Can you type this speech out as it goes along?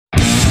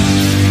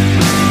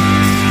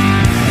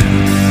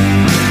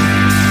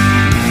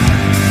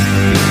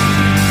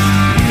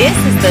This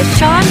is the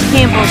Sean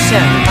Campbell Show,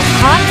 a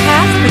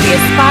podcast for the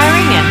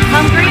aspiring and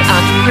hungry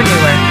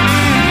entrepreneur.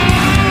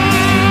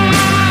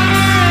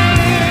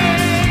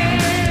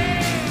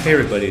 Hey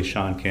everybody, it's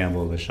Sean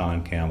Campbell, the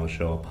Sean Campbell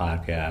Show, a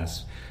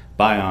podcast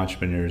by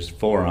entrepreneurs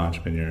for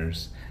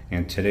entrepreneurs.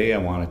 And today I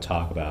want to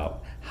talk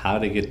about how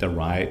to get the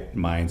right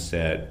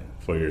mindset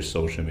for your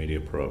social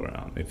media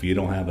program. If you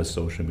don't have a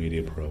social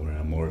media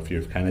program, or if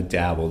you've kind of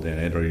dabbled in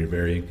it, or you're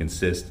very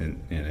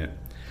inconsistent in it,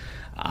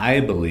 I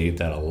believe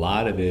that a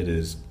lot of it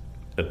is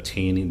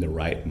obtaining the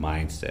right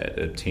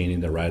mindset, obtaining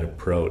the right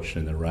approach,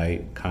 and the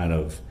right kind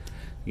of,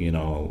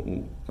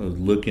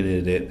 looking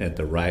at it at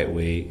the right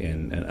way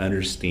and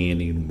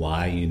understanding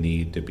why you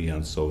need to be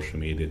on social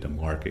media to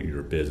market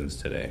your business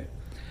today.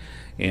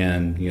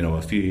 And,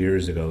 a few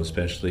years ago,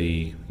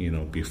 especially,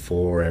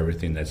 before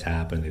everything that's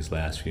happened these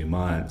last few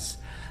months,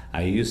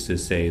 I used to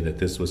say that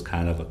this was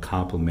kind of a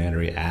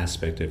complementary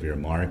aspect of your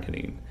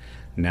marketing.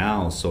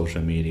 Now,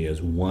 social media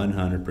is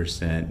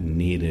 100%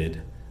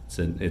 needed.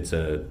 It's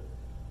a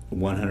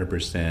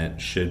 100%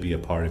 should be a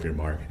part of your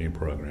marketing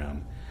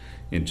program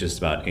in just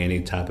about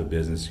any type of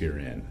business you're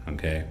in,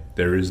 okay?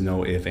 There is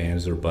no ifs,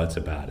 ands, or buts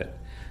about it.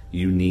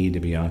 You need to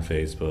be on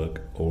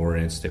Facebook or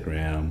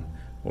Instagram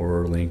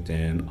or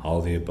LinkedIn,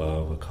 all the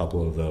above, a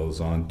couple of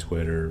those on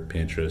Twitter,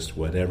 Pinterest,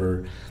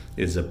 whatever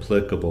is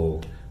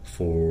applicable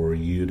for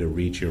you to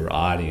reach your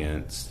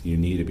audience. You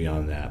need to be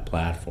on that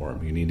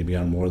platform. You need to be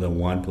on more than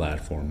one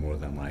platform, more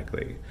than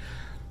likely.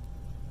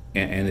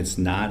 And it's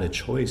not a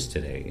choice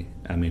today.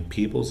 I mean,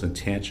 people's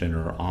attention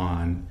are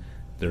on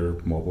their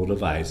mobile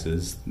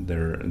devices,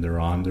 they're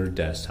on their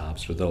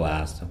desktops or their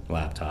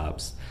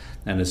laptops,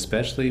 and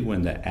especially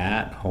when the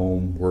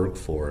at-home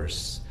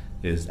workforce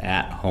is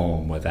at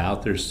home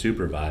without their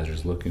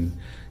supervisors looking,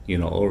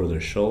 over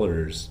their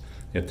shoulders.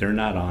 If they're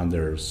not on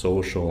their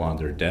social, on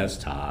their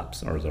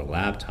desktops or their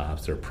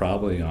laptops, they're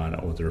probably on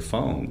with their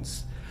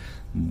phones.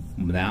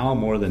 Now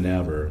more than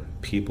ever,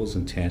 people's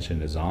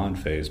attention is on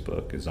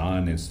Facebook, is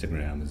on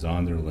Instagram, is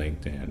on their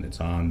LinkedIn, it's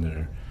on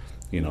their,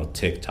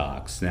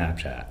 TikTok,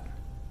 Snapchat,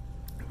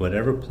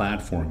 whatever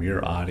platform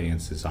your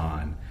audience is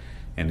on.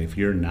 And if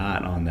you're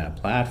not on that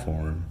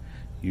platform,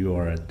 you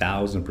are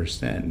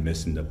 1,000%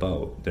 missing the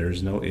boat.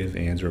 There's no ifs,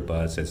 ands, or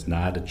buts. It's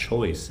not a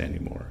choice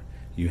anymore.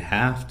 You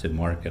have to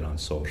market on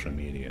social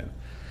media.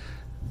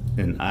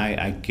 And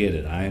I get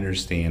it. I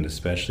understand,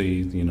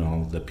 especially,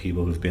 the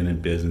people who've been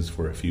in business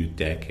for a few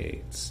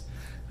decades,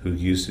 who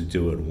used to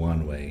do it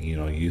one way,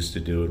 used to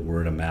do it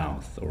word of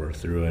mouth or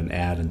through an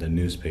ad in the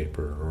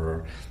newspaper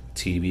or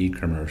TV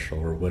commercial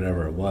or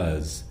whatever it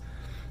was.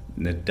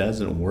 And it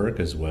doesn't work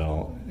as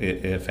well,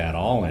 if at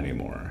all,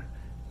 anymore.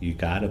 You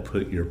got to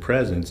put your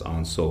presence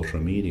on social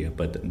media.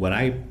 But what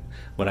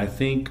I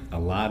think a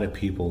lot of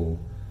people,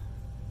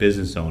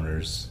 business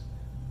owners,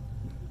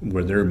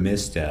 where their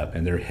misstep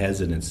and their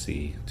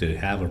hesitancy to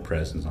have a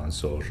presence on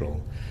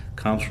social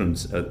comes from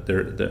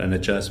an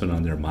adjustment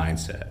on their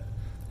mindset.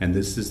 And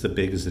this is the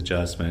biggest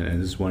adjustment,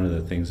 and this is one of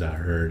the things I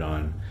heard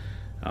on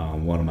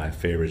one of my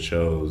favorite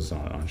shows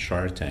on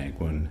Shark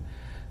Tank, when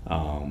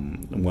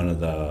one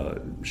of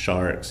the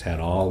sharks had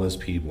all those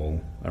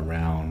people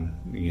around,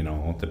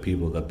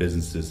 the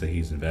businesses that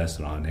he's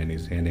invested on, and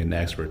he's had an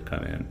expert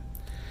come in.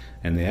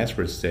 And the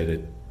expert said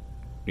it,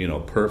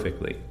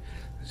 perfectly.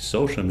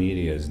 Social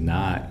media is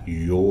not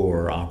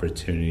your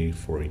opportunity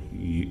for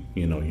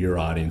your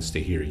audience to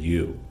hear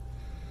you.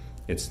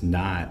 It's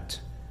not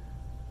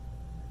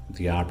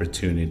the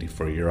opportunity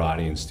for your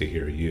audience to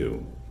hear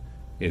you.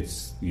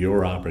 It's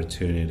your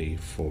opportunity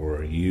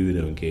for you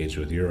to engage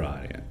with your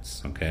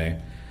audience, okay?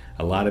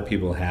 A lot of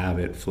people have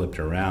it flipped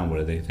around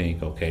where they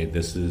think, okay,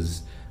 this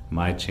is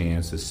my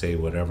chance to say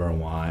whatever I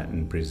want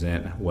and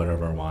present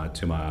whatever I want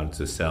to my audience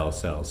to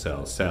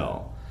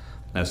sell.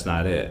 That's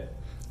not it.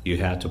 You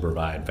have to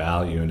provide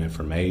value and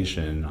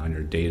information on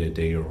your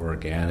day-to-day or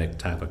organic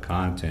type of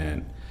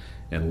content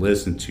and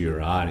listen to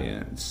your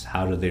audience.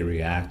 How do they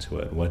react to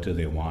it? What do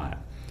they want?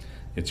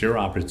 It's your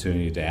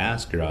opportunity to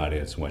ask your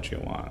audience what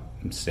you want.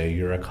 Say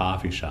you're a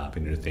coffee shop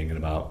and you're thinking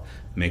about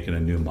making a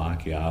new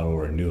macchiato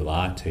or a new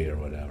latte or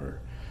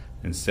whatever.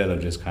 Instead of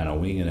just kind of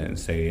winging it and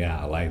say,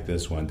 yeah, I like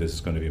this one, this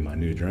is going to be my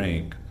new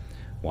drink,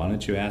 why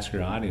don't you ask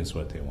your audience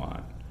what they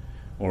want?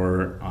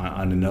 Or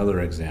on another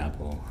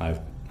example,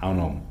 I've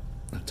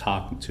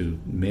talked to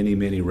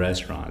many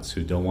restaurants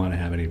who don't want to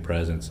have any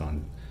presence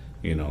on,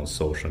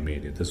 social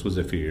media. This was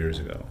a few years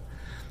ago.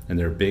 And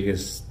their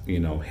biggest,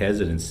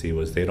 hesitancy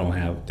was they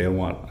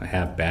want to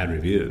have bad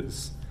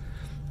reviews.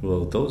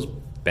 Well, those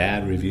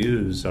bad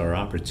reviews are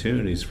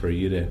opportunities for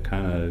you to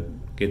kind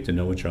of get to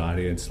know what your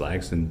audience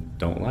likes and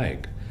don't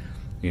like.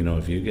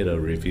 If you get a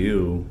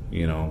review,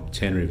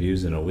 10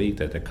 reviews in a week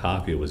that the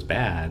coffee was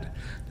bad,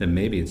 then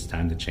maybe it's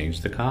time to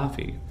change the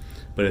coffee.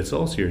 But it's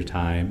also your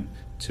time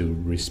to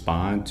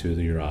respond to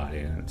your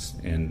audience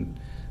and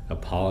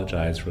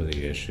apologize for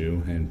the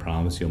issue and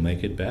promise you'll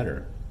make it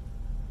better.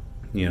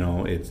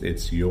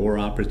 It's your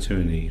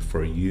opportunity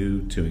for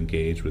you to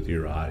engage with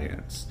your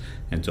audience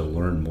and to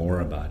learn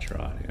more about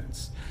your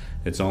audience.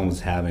 It's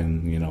almost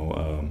having,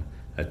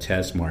 a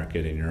test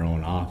market in your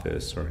own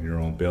office or in your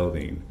own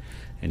building,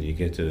 and you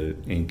get to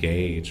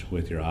engage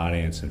with your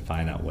audience and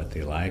find out what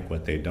they like,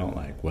 what they don't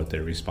like, what they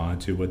respond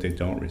to, what they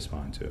don't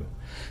respond to.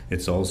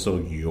 It's also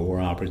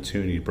your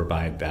opportunity to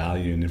provide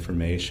value and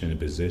information and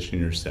position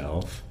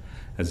yourself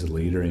as a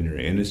leader in your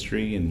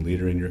industry and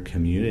leader in your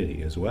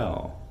community as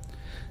well.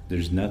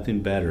 There's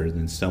nothing better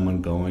than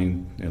someone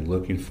going and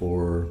looking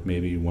for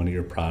maybe one of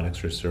your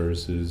products or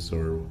services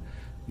or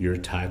your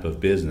type of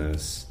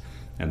business,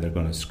 and they're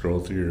going to scroll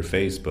through your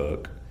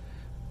Facebook,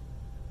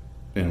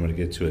 and I'm going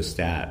to get to a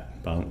stat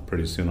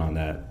pretty soon on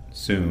that.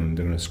 Soon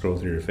they're going to scroll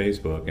through your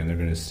Facebook, and they're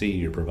going to see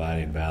you're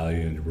providing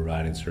value and you're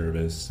providing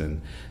service,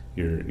 and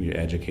you're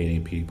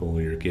educating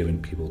people, you're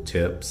giving people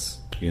tips,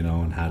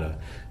 on how to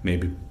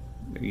maybe,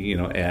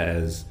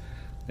 as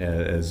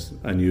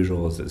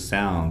unusual as it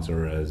sounds,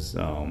 or as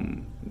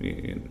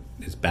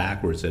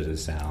backwards as it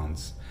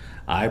sounds,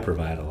 I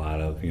provide a lot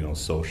of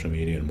social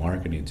media and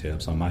marketing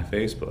tips on my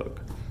Facebook.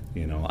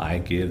 I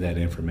give that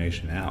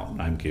information out.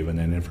 I'm giving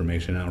that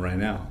information out right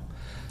now.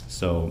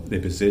 So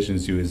it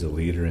positions you as a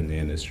leader in the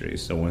industry.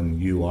 So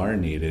when you are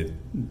needed,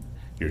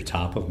 you're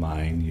top of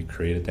mind. You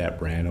created that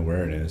brand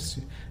awareness.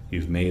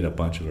 You've made a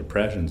bunch of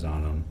impressions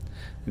on them,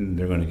 and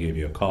they're going to give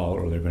you a call,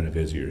 or they're going to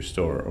visit your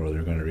store, or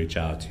they're going to reach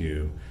out to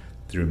you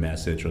through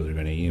message, or they're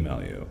going to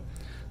email you.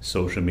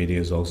 Social media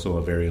is also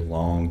a very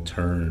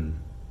long-term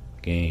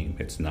game.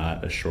 It's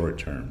not a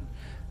short-term.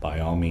 By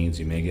all means,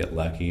 you may get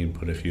lucky and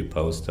put a few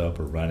posts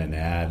up or run an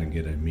ad and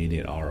get an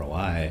immediate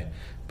ROI,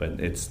 but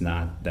that's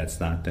not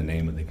the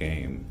name of the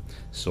game.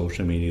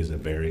 Social media is a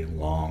very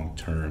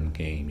long-term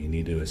game. You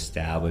need to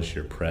establish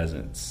your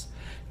presence.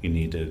 You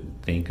need to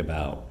think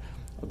about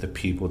the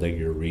people that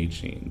you're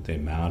reaching, the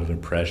amount of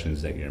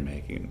impressions that you're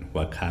making,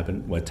 what type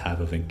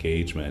of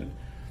engagement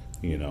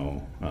do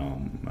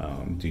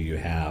you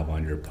have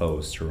on your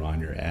posts or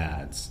on your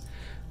ads?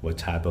 What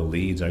type of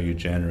leads are you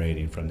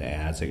generating from the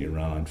ads that you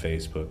run on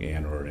Facebook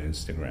and or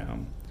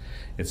Instagram?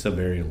 It's a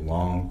very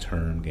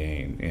long-term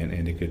game,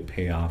 and it could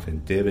pay off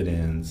in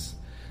dividends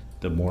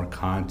the more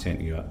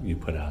content you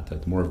put out there,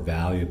 the more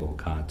valuable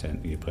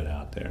content you put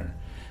out there,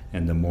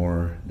 and the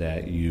more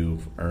that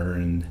you've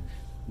earned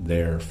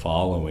their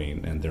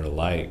following and their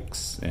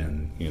likes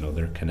and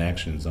their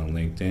connections on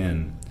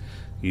LinkedIn.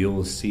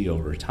 You'll see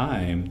over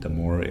time, the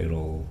more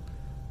it'll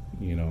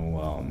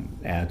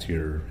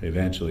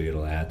eventually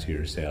it'll add to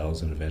your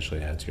sales and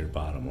eventually add to your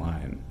bottom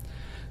line.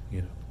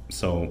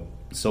 So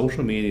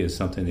social media is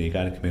something that you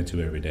got to commit to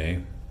every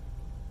day.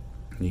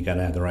 You got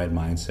to have the right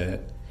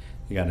mindset.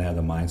 You got to have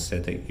the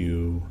mindset that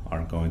you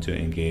are going to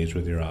engage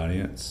with your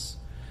audience.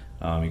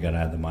 You got to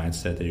have the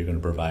mindset that you're going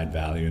to provide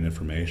value and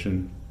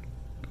information.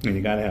 And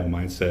you got to have a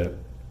mindset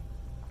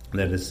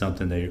that it's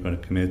something that you're going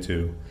to commit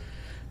to,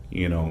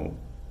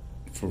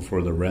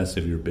 for the rest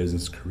of your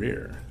business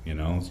career.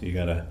 So you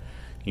got to,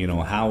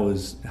 how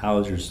is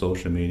your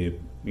social media,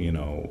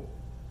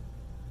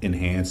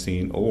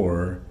 enhancing,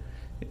 or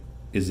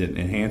is it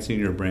enhancing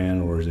your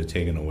brand, or is it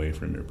taking away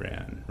from your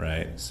brand,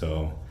 right?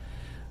 So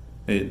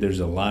there's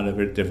a lot of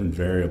different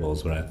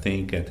variables, but I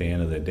think at the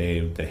end of the day,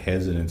 the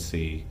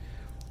hesitancy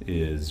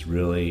is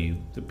really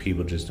the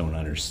people just don't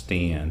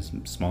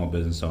understand. Small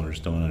business owners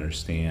don't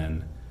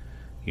understand,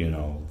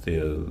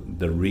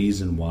 the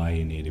reason why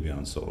you need to be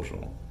on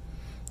social.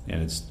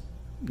 And it's,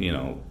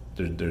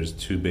 there's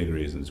two big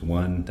reasons.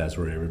 One, that's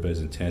where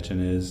everybody's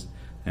intention is.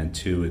 And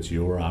two, it's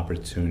your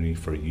opportunity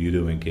for you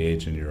to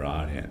engage in your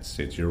audience.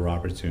 It's your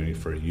opportunity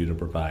for you to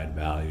provide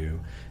value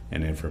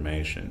and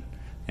information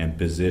and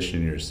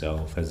position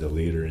yourself as a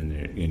leader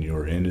in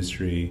your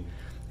industry.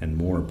 And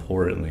more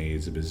importantly,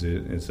 it's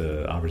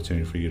an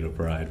opportunity for you to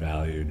provide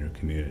value in your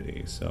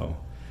community. So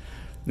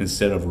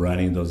instead of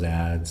running those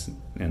ads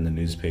in the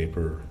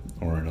newspaper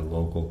or in a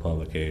local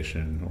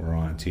publication or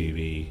on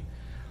TV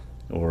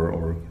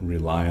or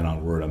relying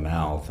on word of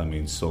mouth,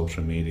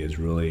 social media is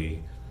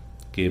really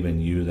giving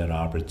you that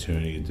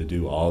opportunity to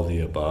do all the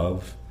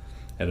above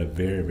at a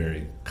very,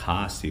 very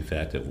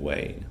cost-effective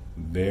way.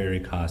 Very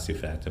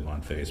cost-effective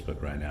on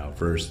Facebook right now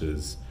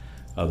versus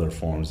other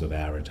forms of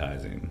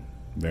advertising.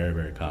 Very,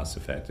 very cost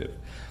effective.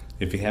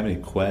 If you have any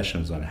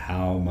questions on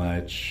how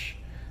much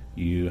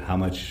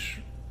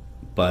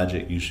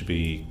budget you should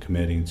be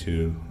committing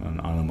to on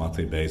a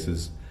monthly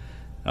basis,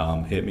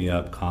 hit me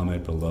up,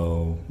 comment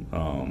below,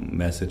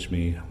 message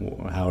me,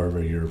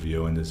 however you're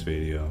viewing this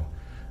video.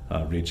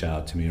 Reach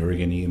out to me, or you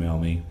can email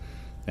me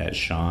at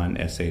Shawn,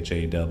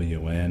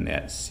 SHAWN,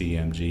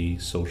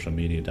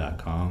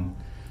 @cmgsocialmedia.com.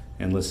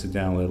 And let's sit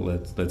down,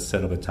 let's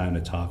set up a time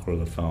to talk over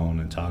the phone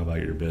and talk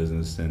about your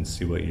business and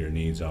see what your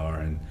needs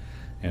are.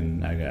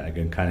 And I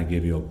can kind of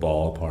give you a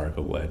ballpark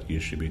of what you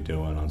should be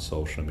doing on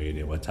social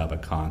media, what type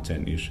of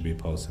content you should be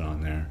posting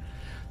on there.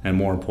 And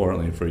more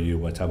importantly for you,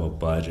 what type of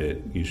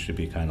budget you should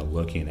be kind of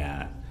looking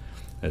at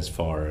as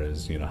far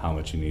as, how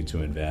much you need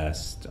to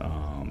invest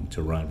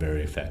to run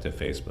very effective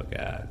Facebook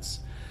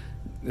ads.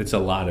 It's a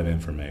lot of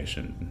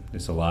information.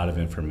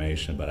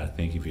 But I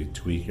think if you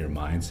tweak your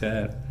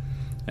mindset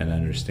and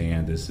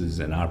understand this is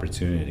an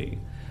opportunity,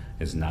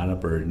 It's not a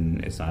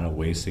burden. It's not a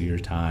waste of your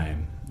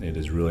time. It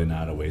is really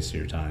not a waste of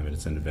your time.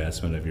 It's an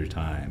investment of your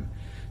time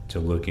to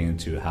look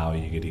into how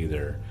you could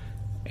either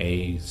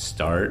A,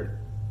 start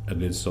a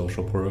good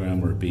social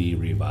program, or B,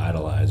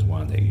 revitalize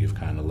one that you've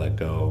kind of let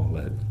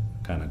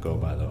kind of go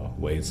by the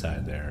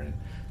wayside there, and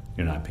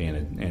you're not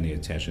paying any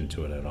attention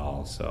to it at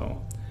all.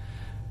 So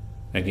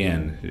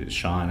again,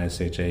 Shawn,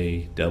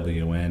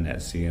 SHAWN at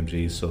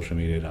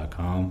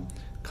cmgsocialmedia.com.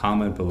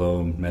 Comment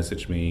below,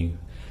 message me,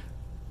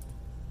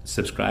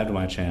 subscribe to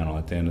my channel.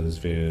 At the end of this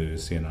video, you'll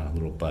see a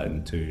little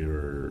button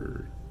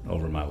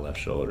over my left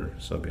shoulder,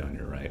 so it'll be on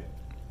your right,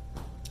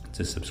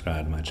 to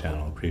subscribe to my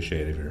channel.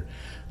 Appreciate it. If you're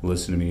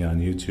listening to me on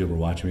YouTube or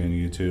watching me on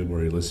YouTube,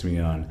 or you're listening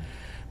to me on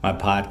my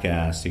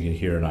podcast, you can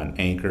hear it on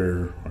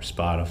Anchor or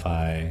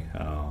Spotify,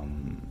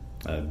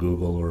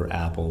 Google or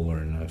Apple, or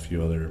in a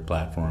few other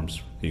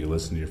platforms. You can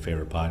listen to your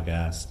favorite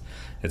podcast.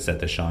 It's at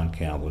The Shawn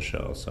Campbell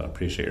Show. So I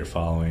appreciate your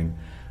following.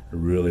 I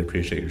really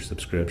appreciate your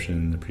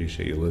subscription.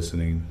 Appreciate you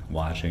listening,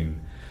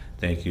 watching.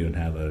 Thank you, and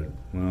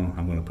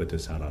I'm going to put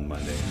this out on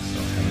Monday. So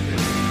have a great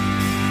day.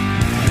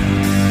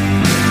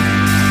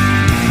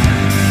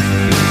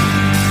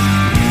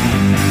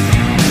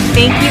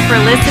 Thank you for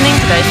listening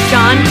to The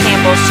Shawn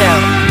Campbell Show.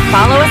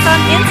 Follow us on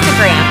Instagram